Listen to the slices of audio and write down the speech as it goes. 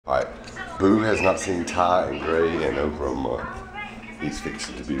Alright, Boo has not seen Ty and Gray in over a month. He's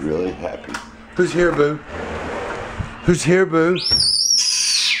fixing to be really happy. Who's here, Boo? Who's here, Boo?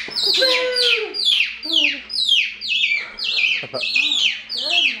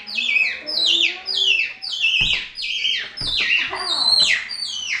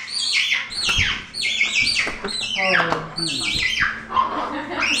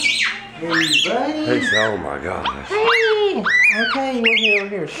 Hey, buddy. Hey, oh my gosh. Hey. Okay, we're here.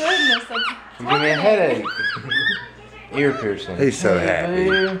 Goodness, You give me a headache. Ear piercing. He's so happy.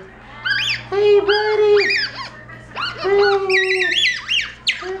 Buddy. Hey, buddy.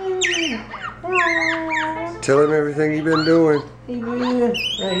 Tell him everything you've been doing. Hey, buddy.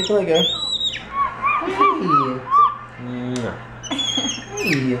 Hey, you can let go.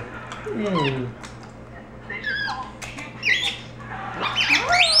 Hey. Hey.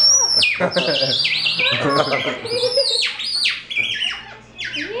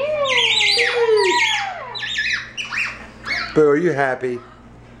 Boo, are you happy?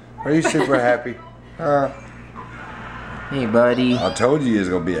 Are you super happy? Hey, buddy. I told you he was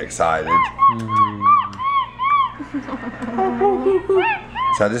gonna be excited.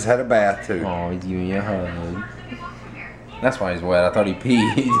 So I just had a bath too. Oh, he's giving you a hug. That's why he's wet. I thought he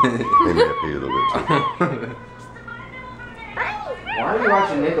peed. He may have peed a little bit too. Why are you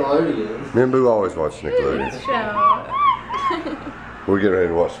watching Nickelodeon? Me and Boo always watch Nickelodeon. show. We're getting ready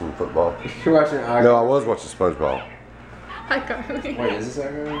to watch some football. You're watching iCarly. No, I was watching SpongeBob. iCarly. Wait, is this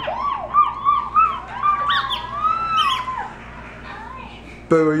iCarly?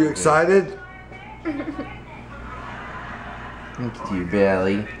 Boo, are you excited? Look at your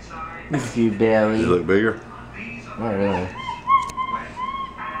belly. Look at your belly. Does it look bigger? Not really.